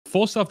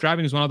full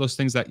self-driving is one of those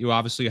things that you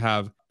obviously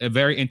have a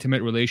very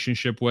intimate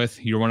relationship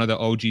with. You're one of the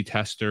OG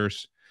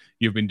testers.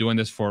 You've been doing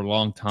this for a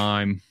long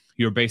time.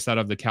 You're based out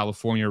of the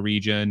California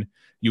region.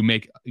 You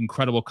make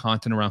incredible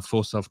content around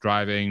full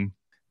self-driving.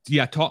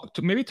 Yeah, talk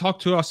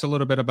to us a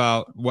little bit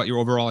about what your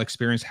overall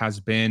experience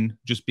has been,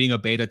 just being a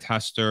beta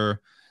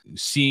tester,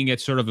 seeing it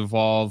sort of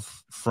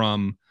evolve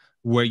from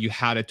where you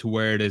had it to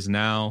where it is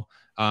now.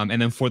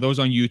 And then for those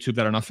on YouTube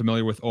that are not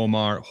familiar with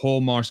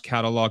Omar's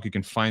catalog, you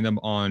can find them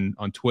on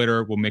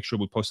Twitter. We'll make sure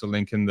we post a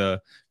link in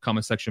the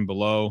comment section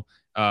below.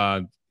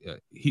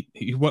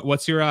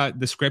 What's your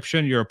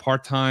description? You're a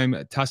part-time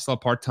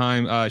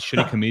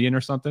shitty comedian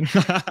or something?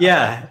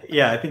 Yeah,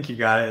 I think you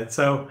got it.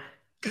 So,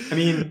 I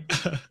mean,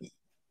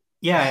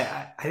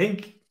 yeah, I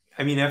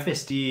mean,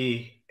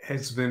 FSD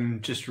has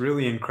been just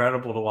really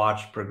incredible to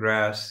watch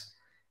progress.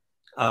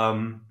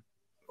 When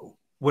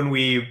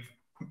we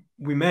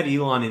met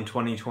Elon in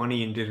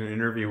 2020 and did an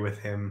interview with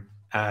him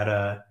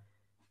at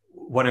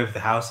one of the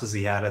houses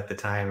he had at the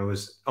time. It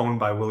was owned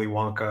by Willy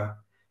Wonka.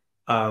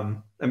 I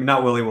mean,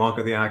 not Willy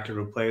Wonka, the actor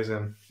who plays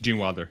him. Gene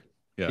Wilder.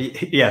 Yeah.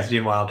 Yes,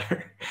 Gene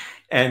Wilder.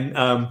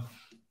 And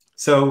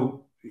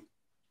so,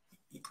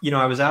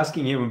 I was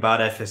asking him about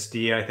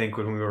FSD, I think,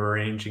 when we were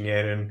arranging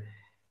it. And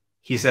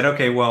he said,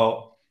 okay,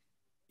 well,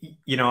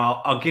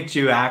 I'll get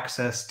you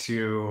access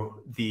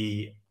to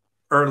the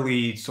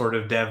early sort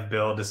of dev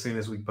build as soon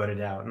as we put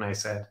it out. And I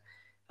said,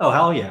 oh,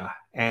 hell yeah.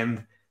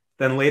 And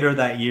then later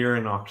that year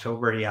in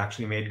October, he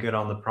actually made good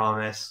on the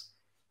promise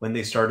when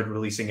they started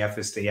releasing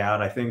FSD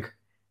out. I think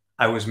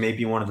I was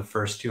maybe one of the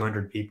first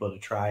 200 people to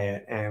try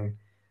it. And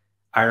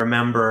I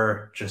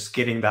remember just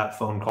getting that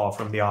phone call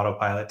from the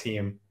autopilot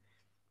team,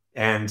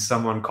 and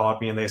someone called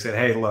me and they said,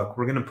 hey, look,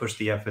 we're going to push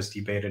the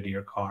FSD beta to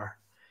your car.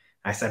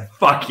 I said,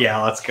 fuck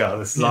yeah, let's go.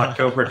 This is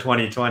October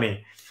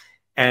 2020.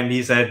 And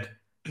he said,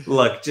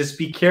 look, just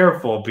be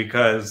careful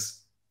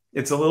because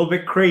it's a little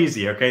bit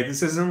crazy, okay?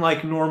 This isn't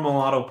like normal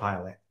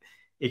autopilot.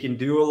 It can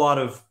do a lot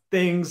of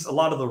things, a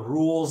lot of the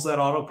rules that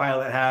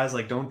autopilot has,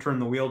 like don't turn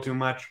the wheel too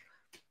much.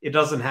 It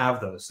doesn't have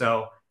those.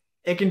 So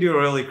it can do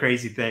really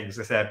crazy things.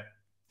 I said,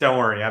 don't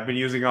worry. I've been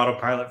using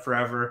autopilot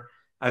forever.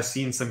 I've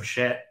seen some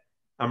shit.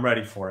 I'm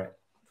ready for it.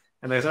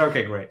 And they said,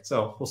 okay, great.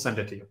 So we'll send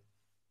it to you.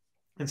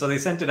 And so they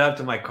sent it out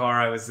to my car.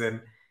 I was in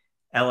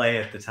LA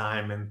at the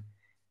time, and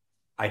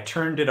I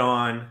turned it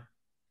on,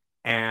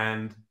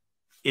 and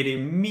it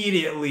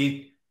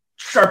immediately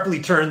sharply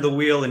turned the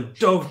wheel and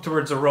dove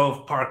towards a row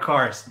of parked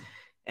cars.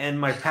 And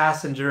my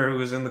passenger who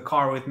was in the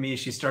car with me,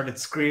 she started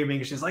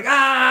screaming. She's like,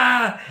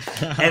 ah!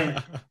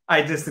 And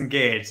I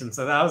disengaged. And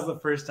so that was the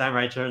first time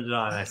I turned it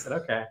on. I said,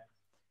 okay.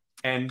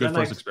 And good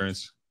first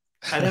experience.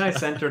 And then I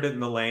centered it in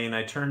the lane.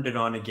 I turned it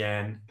on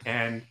again,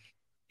 and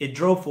it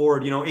drove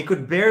forward. It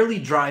could barely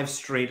drive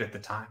straight at the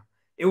time.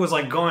 It was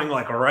like going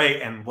like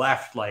right and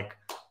left. Like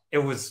it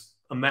was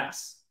a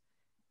mess.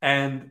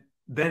 And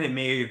then it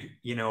made,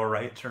 a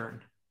right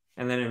turn,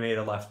 and then it made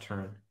a left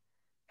turn.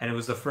 And it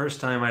was the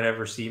first time I'd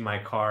ever seen my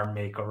car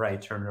make a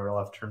right turn or a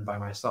left turn by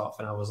myself.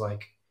 And I was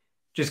like,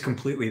 just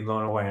completely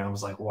blown away. And I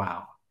was like,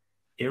 wow,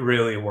 it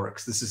really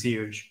works. This is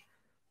huge.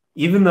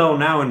 Even though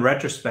now in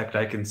retrospect,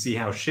 I can see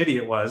how shitty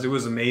it was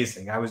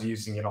amazing. I was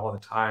using it all the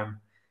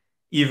time,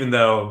 even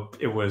though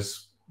it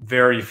was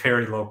very,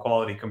 very low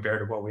quality compared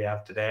to what we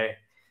have today.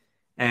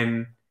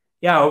 And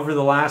yeah, over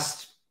the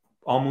last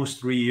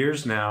almost 3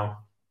 years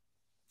now,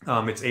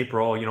 it's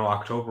April,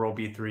 October will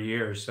be 3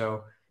 years.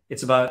 So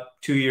it's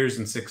about 2 years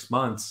and 6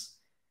 months.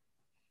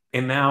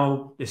 And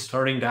now it's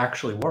starting to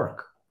actually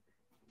work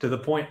to the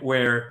point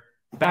where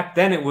back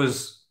then it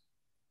was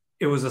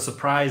a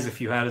surprise if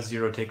you had a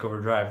zero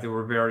takeover drive. They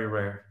were very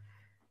rare.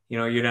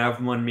 You'd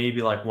have one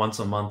maybe like once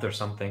a month or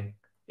something.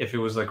 If it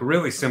was like a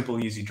really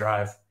simple, easy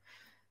drive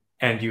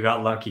and you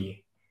got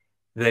lucky,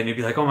 then you'd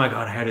be like, oh my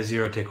God, I had a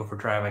zero takeover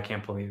drive. I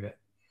can't believe it.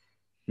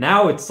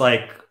 Now it's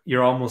like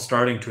you're almost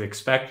starting to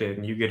expect it,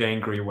 and you get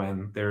angry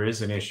when there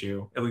is an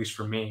issue, at least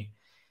for me.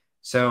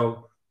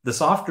 So the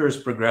software has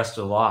progressed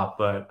a lot,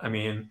 but I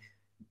mean,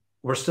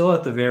 we're still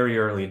at the very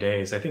early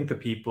days. I think the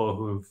people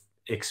who've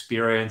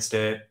experienced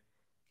it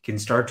can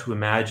start to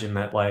imagine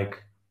that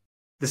like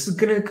this is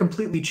going to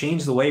completely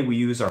change the way we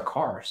use our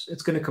cars.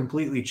 It's going to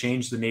completely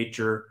change the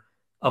nature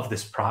of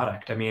this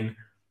product. I mean,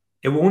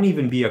 it won't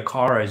even be a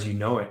car as you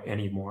know it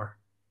anymore.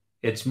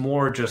 It's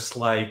more just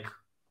like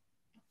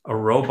a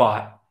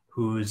robot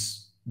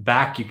whose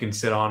back you can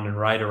sit on and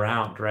ride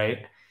around,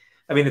 right?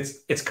 I mean,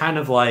 it's kind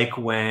of like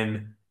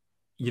when,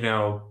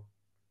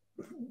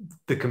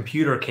 the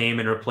computer came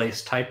and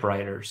replaced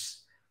typewriters.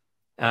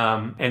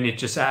 And it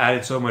just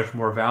added so much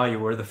more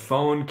value, where the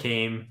phone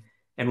came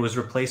and was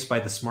replaced by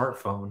the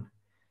smartphone.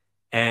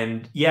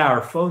 And yeah,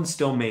 our phones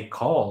still make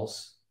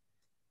calls,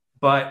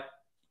 but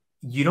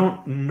you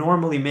don't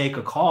normally make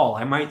a call.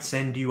 I might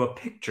send you a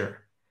picture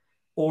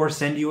or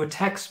send you a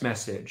text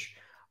message,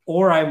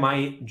 or I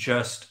might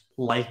just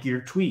like your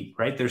tweet,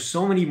 right? There's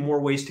so many more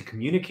ways to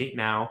communicate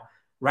now,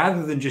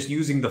 rather than just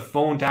using the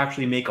phone to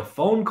actually make a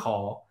phone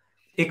call.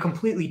 It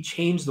completely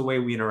changed the way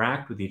we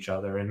interact with each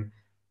other. And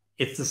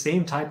it's the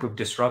same type of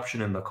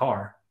disruption in the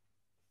car.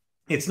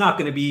 It's not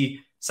going to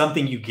be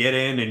something you get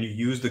in and you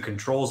use the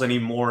controls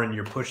anymore and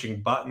you're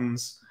pushing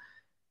buttons.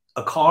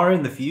 A car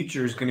in the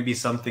future is going to be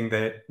something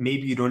that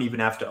maybe you don't even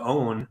have to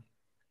own,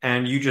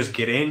 and you just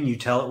get in, you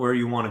tell it where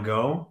you want to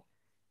go,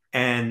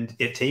 and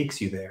it takes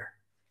you there.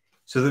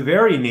 So the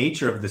very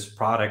nature of this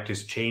product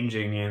is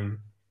changing in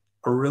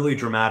a really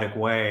dramatic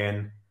way.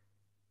 And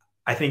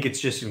I think it's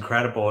just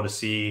incredible to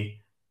see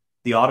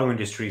the auto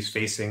industry is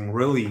facing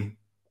really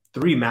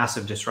three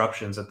massive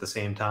disruptions at the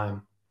same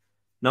time.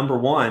 Number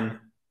one,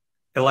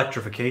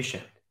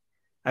 electrification.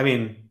 I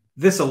mean,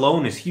 this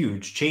alone is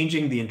huge,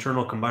 changing the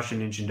internal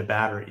combustion engine to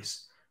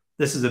batteries.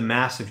 This is a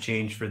massive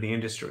change for the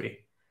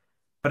industry.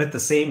 But at the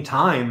same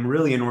time,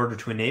 really, in order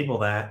to enable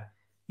that,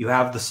 you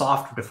have the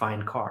software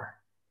defined car.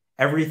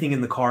 Everything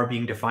in the car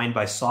being defined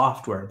by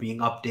software, being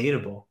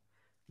updatable.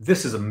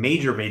 This is a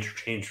major, major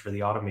change for the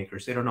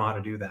automakers. They don't know how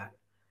to do that.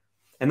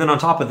 And then on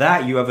top of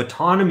that, you have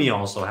autonomy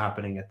also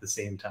happening at the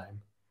same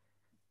time.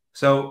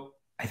 So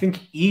I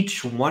think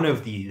each one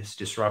of these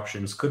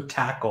disruptions could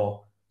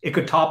topple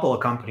a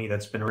company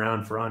that's been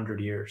around for 100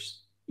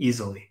 years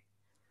easily.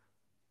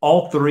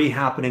 All three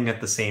happening at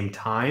the same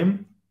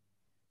time.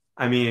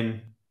 I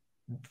mean,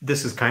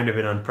 this is kind of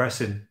an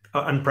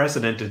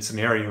unprecedented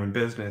scenario in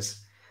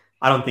business.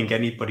 I don't think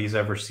anybody's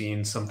ever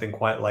seen something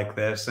quite like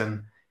this.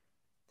 And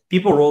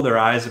people roll their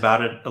eyes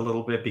about it a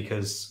little bit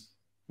because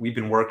we've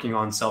been working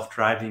on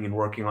self-driving and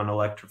working on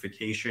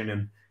electrification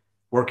and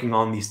working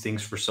on these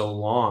things for so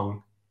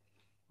long.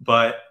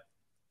 But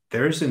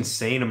there's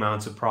insane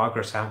amounts of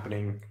progress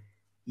happening.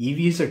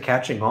 EVs are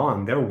catching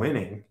on. They're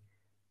winning.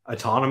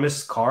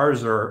 Autonomous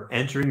cars are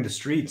entering the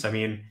streets. I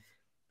mean,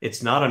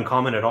 it's not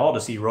uncommon at all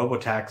to see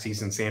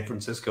robotaxis in San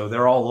Francisco.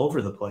 They're all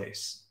over the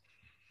place.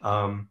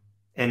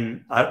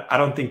 And I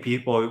don't think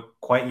people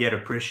quite yet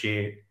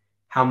appreciate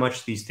how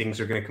much these things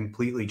are going to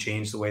completely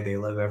change the way they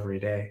live every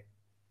day.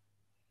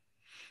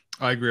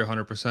 I agree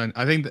 100%.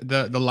 I think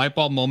the light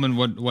bulb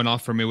moment went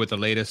off for me with the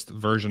latest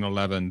version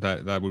 11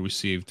 that we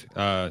received.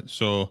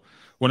 So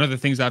one of the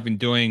things I've been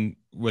doing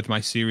with my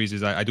series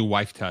is I do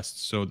wife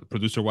tests. So the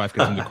producer wife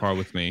gets in the car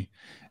with me,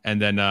 and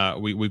then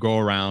we go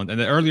around. And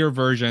the earlier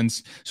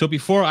versions. So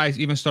before I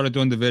even started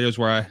doing the videos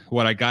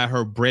where I got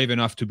her brave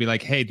enough to be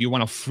like, hey, do you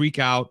want to freak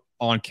out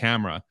on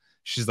camera?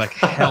 She's like,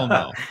 hell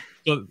no.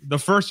 So the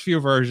first few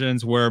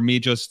versions were me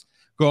just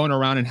going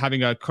around and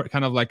having a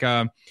kind of like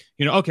a,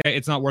 okay,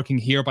 it's not working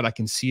here, but I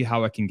can see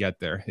how I can get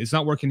there. It's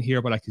not working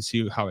here, but I can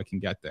see how I can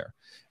get there.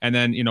 And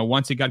then,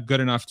 once it got good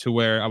enough to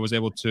where I was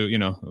able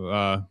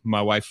to,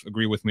 my wife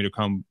agreed with me to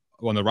come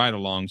on the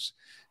ride-alongs,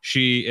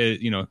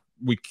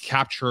 we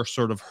capture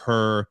sort of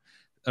her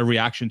a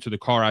reaction to the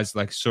car as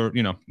like,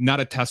 not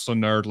a Tesla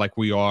nerd like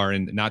we are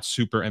and not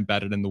super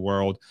embedded in the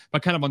world,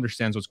 but kind of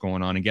understands what's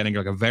going on and getting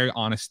like a very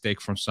honest take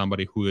from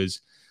somebody who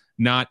is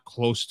not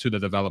close to the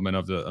development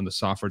of the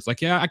software. It's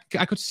like, yeah,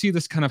 I could see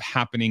this kind of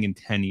happening in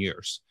 10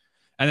 years.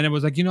 And then it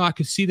was like, I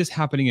could see this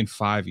happening in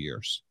 5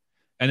 years.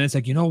 And then it's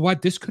like, you know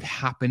what? This could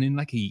happen in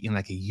like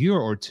a year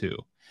or two.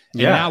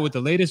 And now with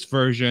the latest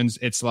versions,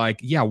 it's like,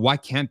 yeah, why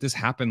can't this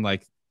happen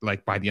like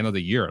by the end of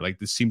the year? Like,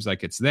 this seems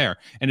like it's there.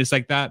 And it's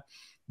like that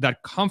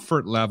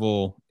comfort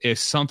level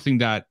is something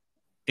that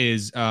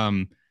is,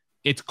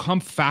 it's come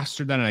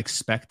faster than I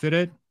expected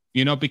it.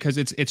 Because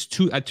it's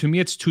two, to me,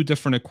 it's two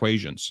different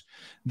equations.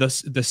 The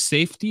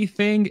safety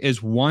thing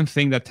is one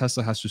thing that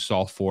Tesla has to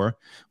solve for,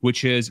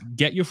 which is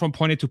get you from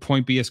point A to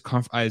point B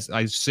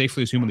as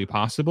safely as humanly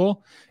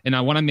possible. And I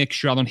want to make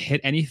sure I don't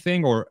hit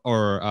anything or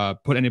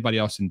put anybody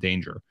else in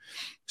danger.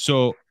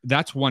 So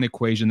that's one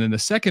equation. Then the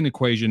second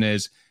equation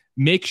is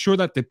make sure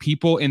that the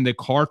people in the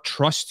car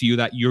trust you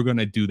that you're going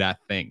to do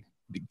that thing.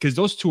 Because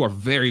those two are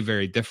very,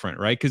 very different,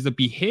 right? Because the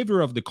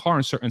behavior of the car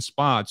in certain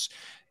spots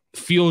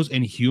feels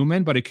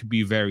inhuman, but it could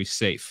be very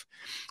safe.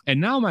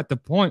 And now I'm at the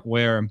point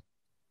where,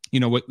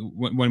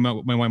 when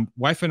my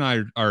wife and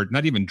I are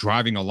not even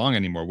driving along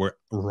anymore, we're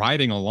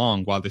riding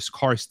along while this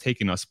car is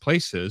taking us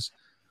places.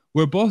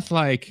 We're both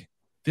like,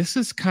 this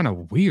is kind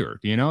of weird.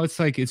 It's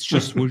like, it's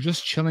just, we're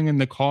just chilling in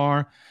the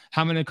car,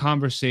 having a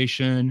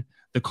conversation.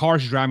 The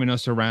car's driving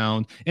us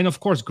around. And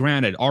of course,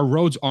 granted, our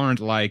roads aren't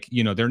like,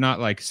 they're not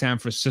like San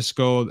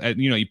Francisco, but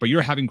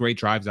you're having great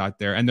drives out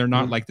there. And they're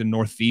not like the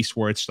Northeast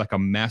where it's like a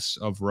mess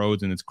of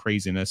roads and it's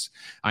craziness.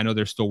 I know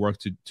there's still work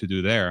to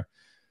do there.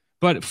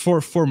 But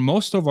for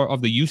most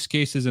of the use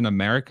cases in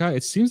America,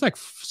 it seems like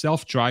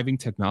self-driving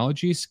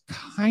technologies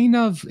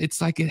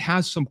it's like it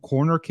has some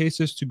corner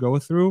cases to go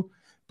through,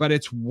 but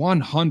it's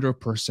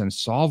 100%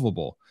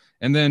 solvable.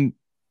 And then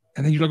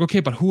you're like,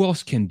 okay, but who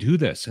else can do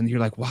this? And you're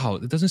like, wow,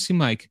 it doesn't seem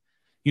like,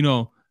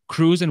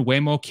 Cruise and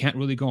Waymo can't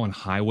really go on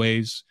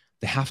highways.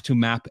 They have to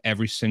map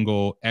every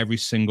single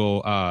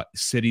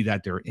city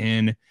that they're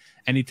in.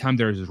 Anytime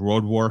there's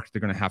road work,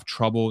 they're going to have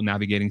trouble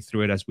navigating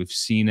through it, as we've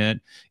seen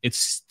it.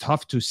 It's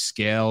tough to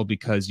scale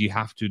because you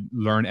have to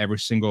learn every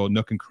single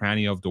nook and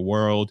cranny of the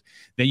world.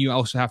 Then you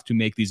also have to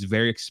make these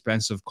very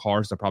expensive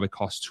cars that probably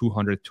cost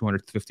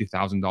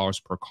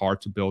 $250,000 per car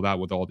to build out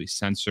with all these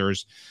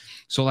sensors.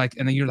 So like,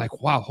 and then you're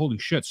like, wow, holy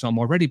shit. So I'm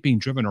already being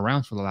driven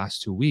around for the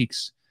last 2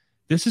 weeks.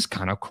 This is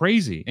kind of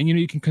crazy. And,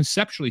 you can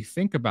conceptually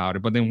think about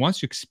it, but then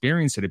once you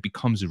experience it, it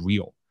becomes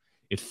real.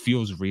 It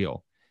feels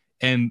real.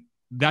 And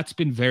that's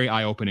been very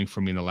eye-opening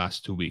for me in the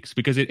last 2 weeks,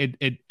 because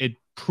it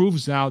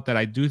proves out that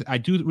I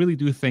really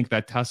do think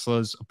that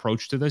Tesla's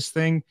approach to this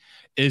thing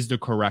is the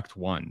correct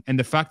one. And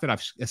the fact that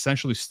I've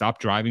essentially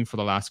stopped driving for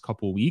the last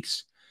couple of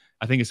weeks,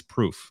 I think it's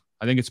proof.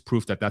 I think it's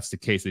proof that that's the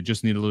case. They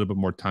just need a little bit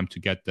more time to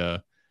get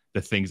the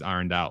things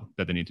ironed out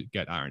that they need to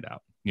get ironed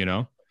out.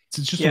 It's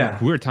just a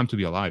weird time to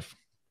be alive.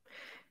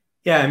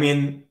 Yeah, I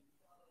mean,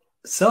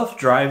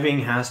 self-driving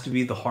has to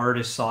be the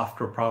hardest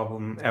software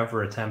problem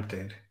ever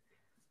attempted.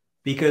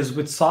 Because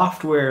with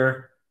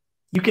software,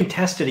 you can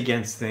test it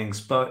against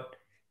things, but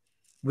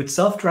with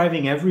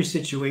self-driving, every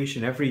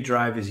situation, every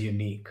drive is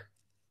unique.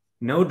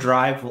 No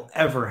drive will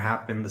ever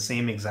happen the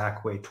same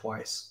exact way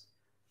twice.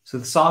 So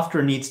the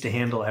software needs to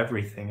handle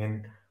everything.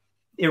 And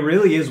it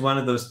really is one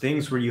of those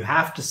things where you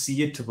have to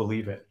see it to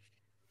believe it.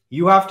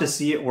 You have to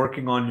see it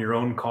working on your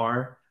own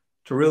car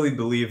to really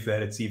believe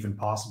that it's even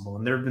possible.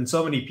 And there have been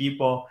so many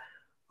people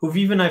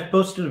I've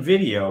posted a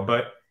video,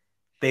 but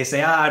they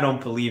say, I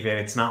don't believe it.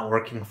 It's not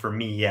working for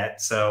me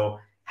yet. So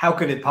how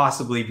could it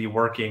possibly be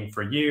working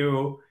for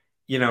you?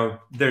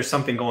 There's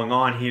something going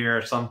on here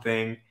or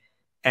something.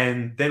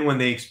 And then when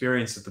they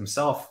experience it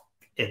themselves,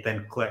 it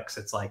then clicks.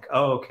 It's like,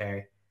 oh,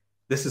 okay,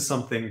 this is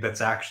something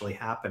that's actually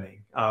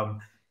happening. And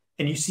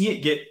you see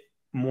it get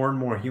more and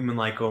more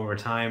human-like over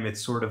time.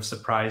 It's sort of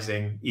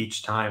surprising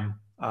each time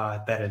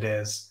that it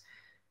is.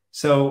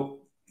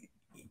 So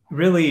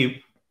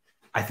really,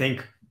 I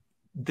think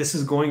this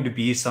is going to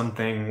be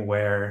something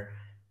where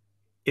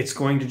it's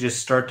going to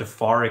just start to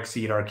far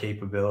exceed our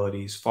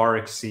capabilities, far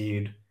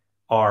exceed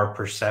our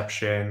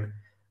perception.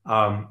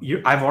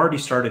 I've already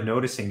started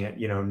noticing it,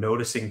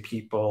 noticing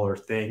people or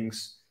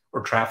things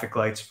or traffic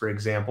lights, for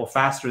example,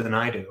 faster than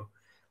I do.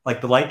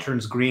 Like the light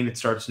turns green, it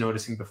starts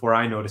noticing before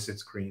I notice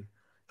it's green.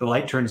 The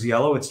light turns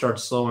yellow, it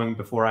starts slowing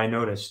before I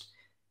noticed.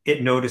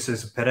 It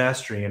notices a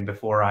pedestrian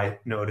before I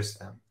notice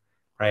them.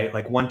 Right?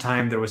 Like one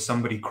time there was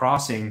somebody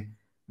crossing,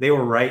 they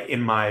were right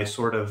in my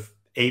sort of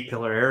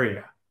A-pillar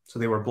area. So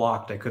they were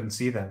blocked. I couldn't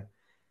see them.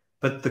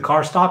 But the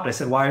car stopped. I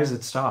said, why has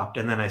it stopped?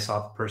 And then I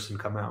saw the person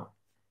come out.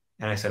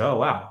 And I said, oh,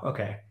 wow.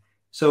 Okay.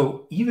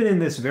 So even in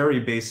this very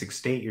basic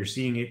state, you're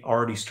seeing it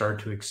already start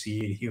to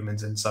exceed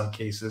humans in some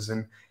cases.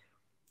 And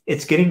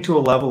it's getting to a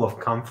level of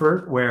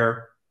comfort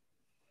where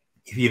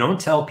if you don't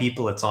tell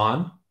people it's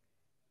on,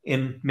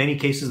 in many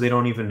cases, they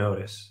don't even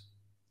notice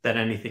that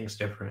anything's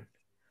different.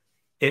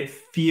 It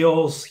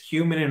feels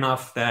human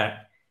enough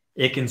that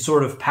it can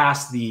sort of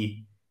pass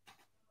the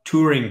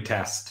Turing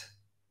test,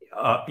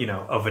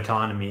 of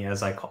autonomy,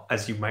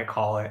 as you might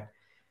call it.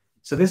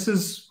 So this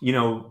is,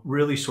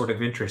 really sort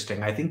of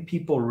interesting. I think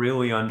people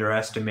really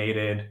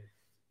underestimated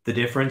the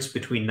difference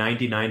between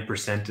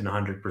 99% and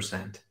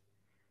 100%.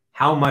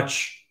 How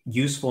much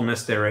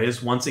usefulness there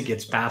is once it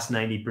gets past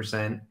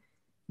 90%,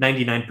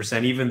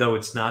 99%, even though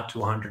it's not to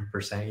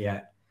 100%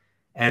 yet.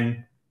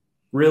 And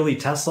really,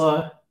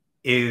 Tesla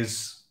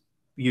is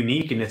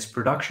unique in its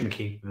production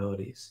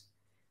capabilities.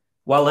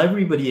 While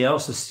everybody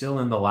else is still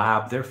in the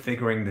lab, they're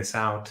figuring this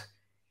out.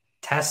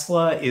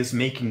 Tesla is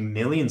making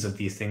millions of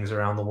these things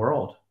around the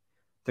world.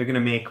 They're going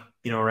to make,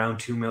 around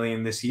 2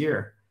 million this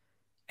year.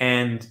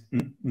 And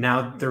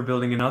now they're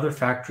building another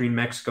factory in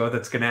Mexico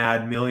that's going to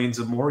add millions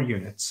of more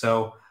units.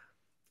 So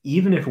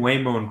even if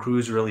Waymo and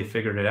Cruise really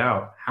figured it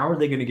out, how are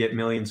they going to get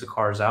millions of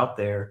cars out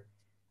there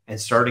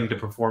and starting to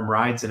perform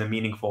rides in a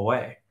meaningful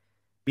way?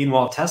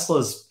 Meanwhile,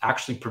 Tesla's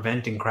actually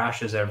preventing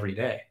crashes every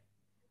day.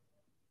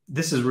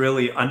 This is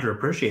really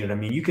underappreciated. I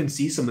mean, you can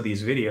see some of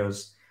these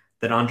videos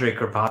that Andre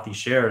Karpathy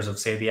shares of,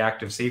 say, the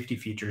active safety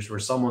features where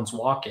someone's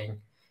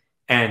walking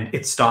and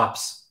it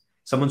stops.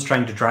 Someone's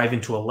trying to drive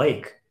into a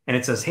lake and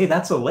it says, hey,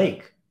 that's a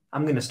lake.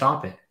 I'm going to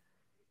stop it.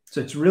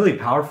 So it's really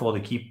powerful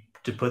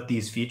to put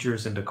these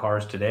features into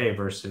cars today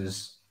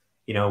versus,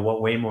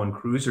 what Waymo and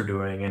Cruise are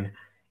doing. And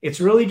it's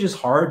really just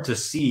hard to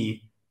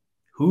see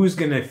who's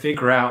going to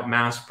figure out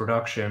mass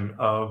production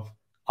of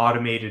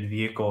automated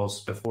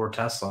vehicles before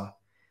Tesla.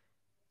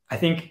 I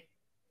think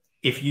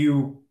if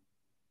you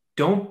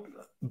don't,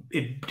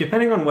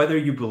 depending on whether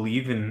you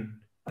believe in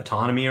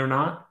autonomy or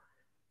not,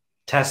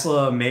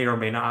 Tesla may or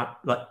may not.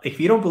 If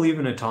you don't believe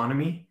in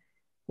autonomy,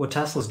 what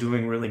Tesla's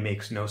doing really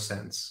makes no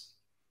sense.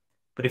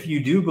 But if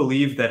you do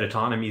believe that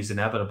autonomy is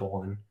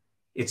inevitable, and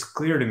it's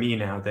clear to me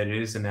now that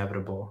it is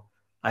inevitable.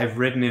 I've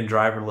ridden in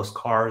driverless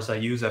cars. I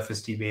use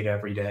FSD beta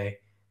every day.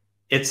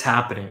 It's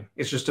happening.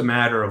 It's just a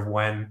matter of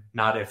when,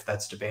 not if.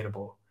 That's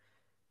debatable.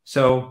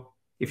 So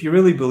if you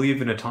really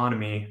believe in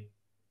autonomy,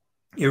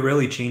 it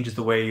really changes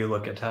the way you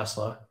look at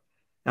Tesla.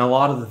 And a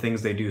lot of the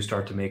things they do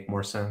start to make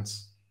more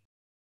sense.